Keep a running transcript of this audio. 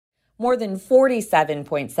More than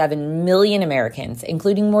 47.7 million Americans,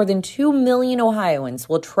 including more than 2 million Ohioans,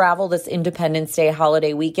 will travel this Independence Day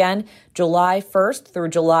holiday weekend, July 1st through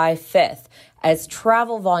July 5th, as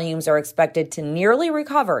travel volumes are expected to nearly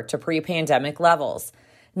recover to pre-pandemic levels.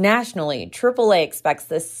 Nationally, AAA expects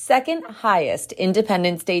the second highest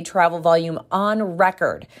Independence Day travel volume on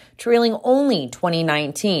record, trailing only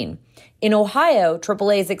 2019. In Ohio,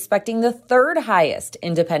 AAA is expecting the third highest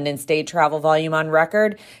Independence Day travel volume on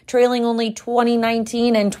record, trailing only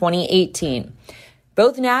 2019 and 2018.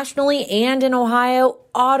 Both nationally and in Ohio,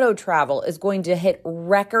 auto travel is going to hit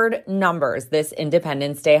record numbers this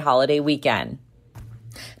Independence Day holiday weekend.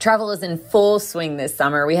 Travel is in full swing this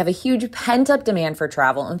summer. We have a huge pent-up demand for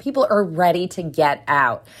travel, and people are ready to get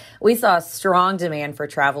out. We saw a strong demand for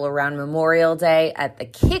travel around Memorial Day at the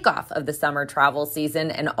kickoff of the summer travel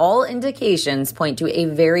season, and all indications point to a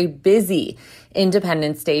very busy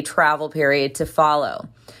Independence Day travel period to follow.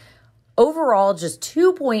 Overall, just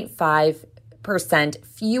 2.5%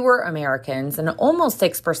 fewer Americans and almost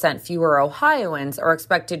 6% fewer Ohioans are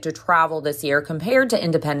expected to travel this year compared to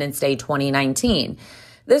Independence Day 2019.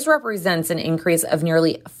 This represents an increase of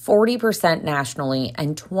nearly 40% nationally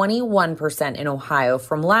and 21% in Ohio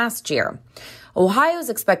from last year. Ohio's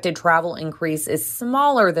expected travel increase is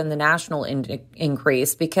smaller than the national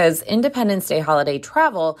increase because Independence Day holiday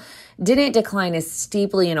travel didn't decline as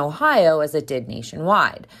steeply in Ohio as it did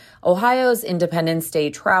nationwide. Ohio's Independence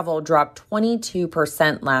Day travel dropped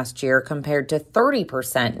 22% last year compared to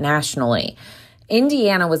 30% nationally.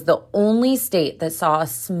 Indiana was the only state that saw a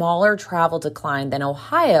smaller travel decline than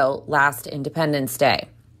Ohio last Independence Day.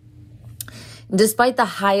 Despite the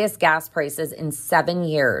highest gas prices in 7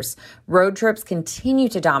 years, road trips continue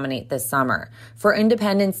to dominate this summer. For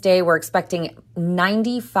Independence Day, we're expecting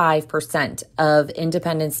 95% of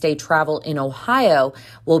Independence Day travel in Ohio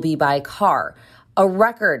will be by car. A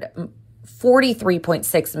record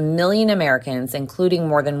 43.6 million Americans, including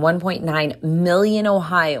more than 1.9 million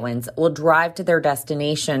Ohioans, will drive to their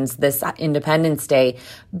destinations this Independence Day,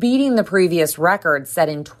 beating the previous record set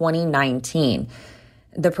in 2019.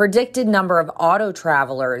 The predicted number of auto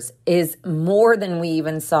travelers is more than we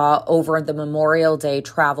even saw over the Memorial Day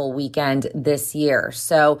travel weekend this year.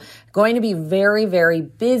 So going to be very, very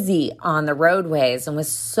busy on the roadways. And with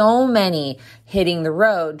so many hitting the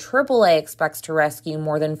road, AAA expects to rescue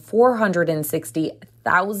more than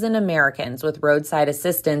 460,000 Americans with roadside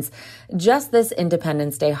assistance just this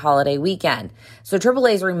Independence Day holiday weekend. So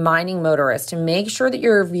AAA is reminding motorists to make sure that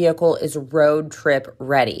your vehicle is road trip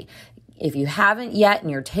ready. If you haven't yet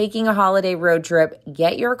and you're taking a holiday road trip,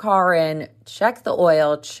 get your car in, check the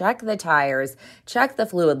oil, check the tires, check the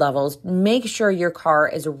fluid levels, make sure your car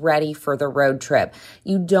is ready for the road trip.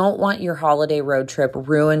 You don't want your holiday road trip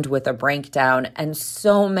ruined with a breakdown, and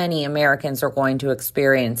so many Americans are going to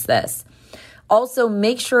experience this. Also,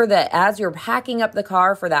 make sure that as you're packing up the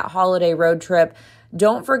car for that holiday road trip,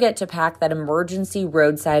 don't forget to pack that emergency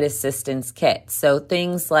roadside assistance kit. So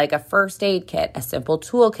things like a first aid kit, a simple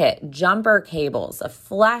toolkit, jumper cables, a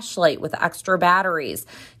flashlight with extra batteries,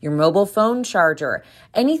 your mobile phone charger,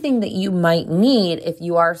 anything that you might need if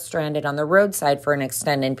you are stranded on the roadside for an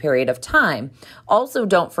extended period of time. Also,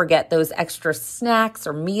 don't forget those extra snacks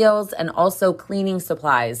or meals, and also cleaning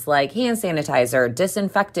supplies like hand sanitizer,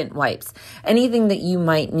 disinfectant wipes, anything that you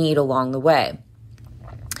might need along the way.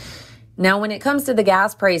 Now, when it comes to the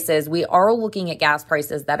gas prices, we are looking at gas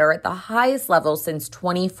prices that are at the highest level since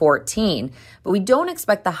 2014, but we don't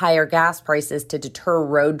expect the higher gas prices to deter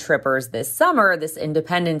road trippers this summer, this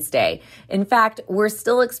Independence Day. In fact, we're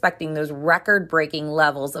still expecting those record-breaking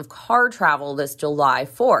levels of car travel this July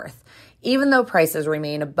 4th. Even though prices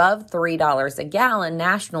remain above $3 a gallon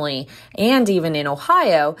nationally and even in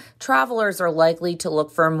Ohio, travelers are likely to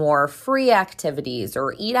look for more free activities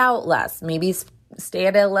or eat out less, maybe stay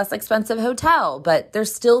at a less expensive hotel, but they're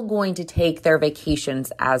still going to take their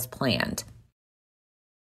vacations as planned.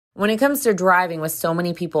 When it comes to driving with so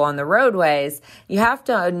many people on the roadways, you have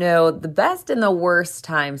to know the best and the worst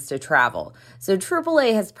times to travel. So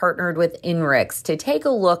AAA has partnered with INRIX to take a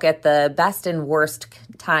look at the best and worst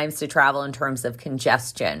times to travel in terms of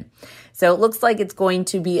congestion. So it looks like it's going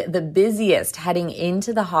to be the busiest heading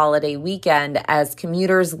into the holiday weekend as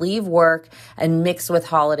commuters leave work and mix with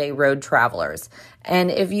holiday road travelers.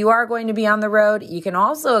 And if you are going to be on the road, you can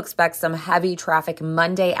also expect some heavy traffic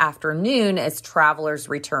Monday afternoon as travelers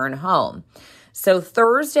return home. So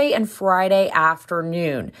Thursday and Friday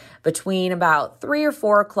afternoon, between about 3 or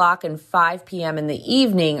 4 o'clock and 5 p.m. in the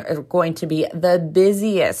evening are going to be the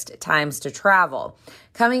busiest times to travel.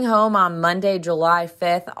 Coming home on Monday, July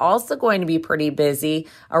 5th, also going to be pretty busy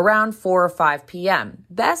around 4 or 5 p.m.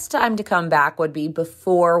 Best time to come back would be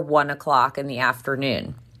before 1 o'clock in the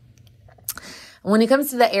afternoon. When it comes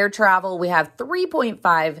to the air travel, we have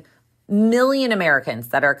 3.5 million Americans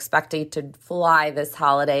that are expected to fly this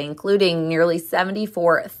holiday, including nearly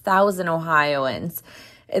 74,000 Ohioans.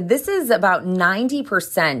 This is about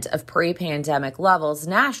 90% of pre-pandemic levels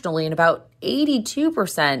nationally and about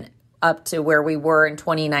 82% up to where we were in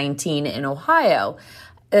 2019 in Ohio.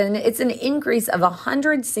 And it's an increase of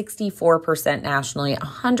 164% nationally,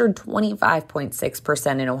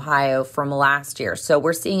 125.6% in Ohio from last year. So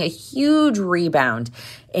we're seeing a huge rebound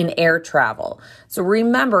in air travel. So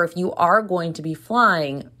remember, if you are going to be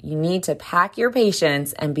flying, you need to pack your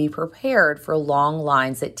patience and be prepared for long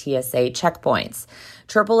lines at TSA checkpoints.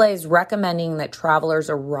 AAA is recommending that travelers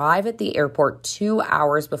arrive at the airport 2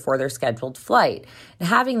 hours before their scheduled flight. And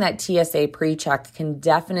having that TSA pre-check can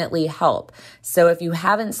definitely help. So if you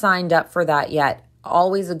haven't signed up for that yet,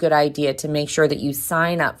 always a good idea to make sure that you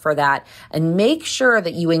sign up for that and make sure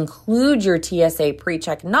that you include your TSA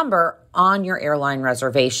pre-check number on your airline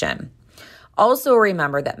reservation. Also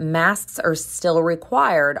remember that masks are still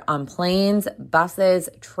required on planes, buses,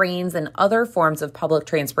 trains, and other forms of public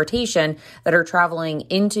transportation that are traveling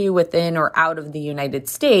into, within, or out of the United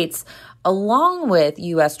States, along with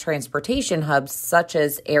U.S. transportation hubs such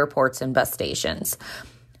as airports and bus stations.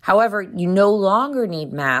 However, you no longer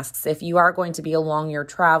need masks if you are going to be along your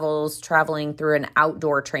travels, traveling through an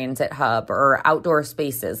outdoor transit hub or outdoor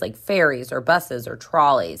spaces like ferries or buses or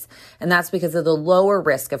trolleys. And that's because of the lower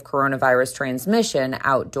risk of coronavirus transmission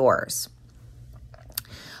outdoors.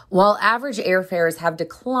 While average airfares have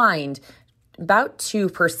declined about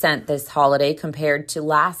 2% this holiday compared to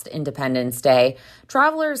last Independence Day,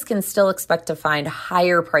 travelers can still expect to find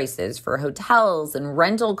higher prices for hotels and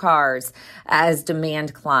rental cars as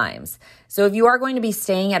demand climbs. So if you are going to be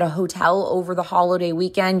staying at a hotel over the holiday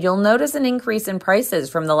weekend, you'll notice an increase in prices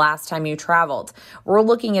from the last time you traveled. We're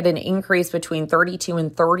looking at an increase between 32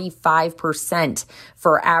 and 35%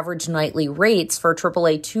 for average nightly rates for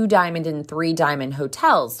AAA 2-Diamond and 3-Diamond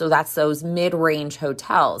hotels. So that's those mid-range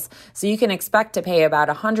hotels. So you can expect to pay about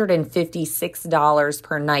 $156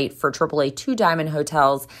 per night for AAA 2-Diamond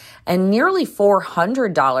hotels and nearly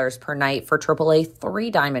 $400 per night for AAA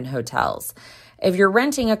 3-Diamond hotels. If you're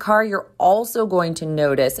renting a car, you're also going to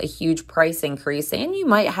notice a huge price increase, and you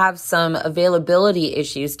might have some availability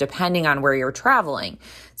issues depending on where you're traveling.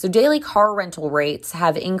 So daily car rental rates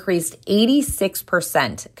have increased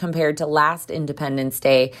 86% compared to last Independence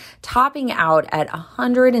Day, topping out at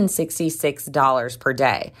 $166 per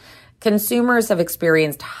day. Consumers have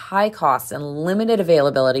experienced high costs and limited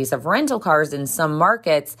availabilities of rental cars in some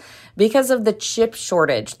markets because of the chip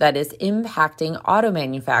shortage that is impacting auto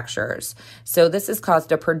manufacturers. So this has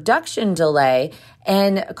caused a production delay,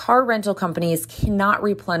 and car rental companies cannot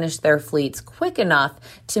replenish their fleets quick enough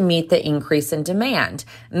to meet the increase in demand.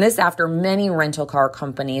 And this after many rental car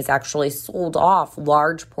companies actually sold off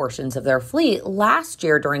large portions of their fleet last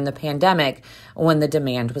year during the pandemic when the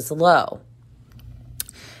demand was low.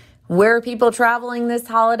 Where are people traveling this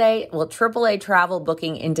holiday? Well, AAA travel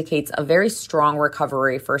booking indicates a very strong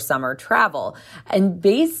recovery for summer travel. And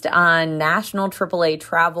based on national AAA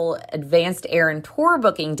travel advanced air and tour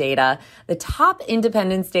booking data, the top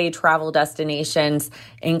Independence Day travel destinations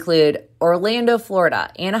include Orlando, Florida,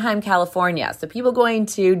 Anaheim, California. So people going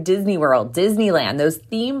to Disney World, Disneyland, those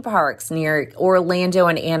theme parks near Orlando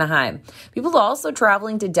and Anaheim. People also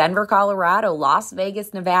traveling to Denver, Colorado, Las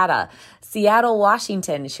Vegas, Nevada, Seattle,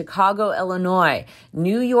 Washington, Chicago, Illinois,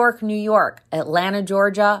 New York, Atlanta,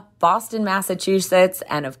 Georgia, Boston, Massachusetts,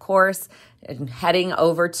 and of course, heading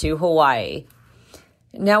over to Hawaii.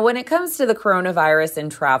 Now, when it comes to the coronavirus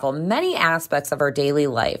and travel, many aspects of our daily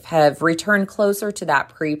life have returned closer to that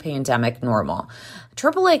pre-pandemic normal.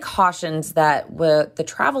 AAA cautions that the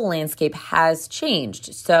travel landscape has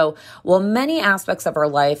changed. So while many aspects of our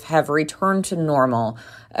life have returned to normal,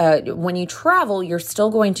 when you travel, you're still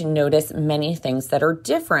going to notice many things that are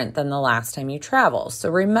different than the last time you traveled. So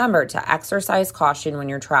remember to exercise caution when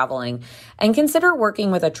you're traveling and consider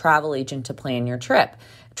working with a travel agent to plan your trip.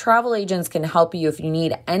 Travel agents can help you if you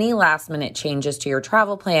need any last-minute changes to your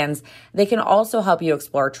travel plans. They can also help you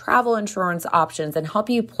explore travel insurance options and help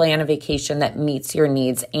you plan a vacation that meets your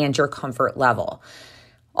needs and your comfort level.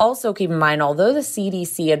 Also, keep in mind, although the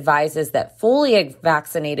CDC advises that fully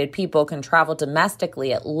vaccinated people can travel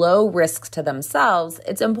domestically at low risks to themselves,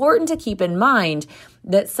 it's important to keep in mind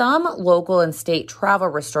that some local and state travel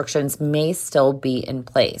restrictions may still be in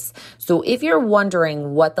place. So if you're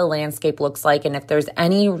wondering what the landscape looks like and if there's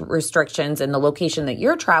any restrictions in the location that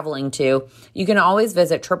you're traveling to, you can always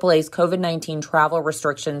visit AAA's COVID-19 travel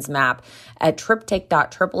restrictions map at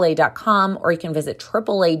triptake.aaa.com, or you can visit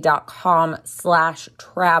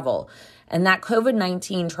aaa.com/travel. And that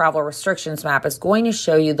COVID-19 travel restrictions map is going to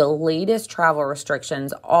show you the latest travel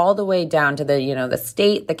restrictions all the way down to the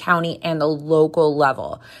state, the county, and the local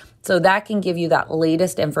level. So that can give you that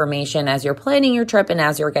latest information as you're planning your trip and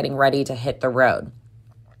as you're getting ready to hit the road.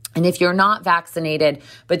 And if you're not vaccinated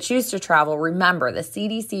but choose to travel, remember the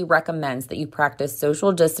CDC recommends that you practice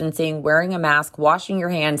social distancing, wearing a mask, washing your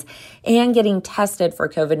hands, and getting tested for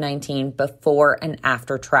COVID-19 before and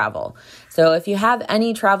after travel. So if you have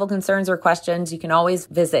any travel concerns or questions, you can always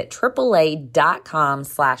visit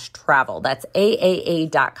AAA.com/travel. That's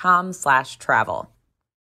AAA.com/travel.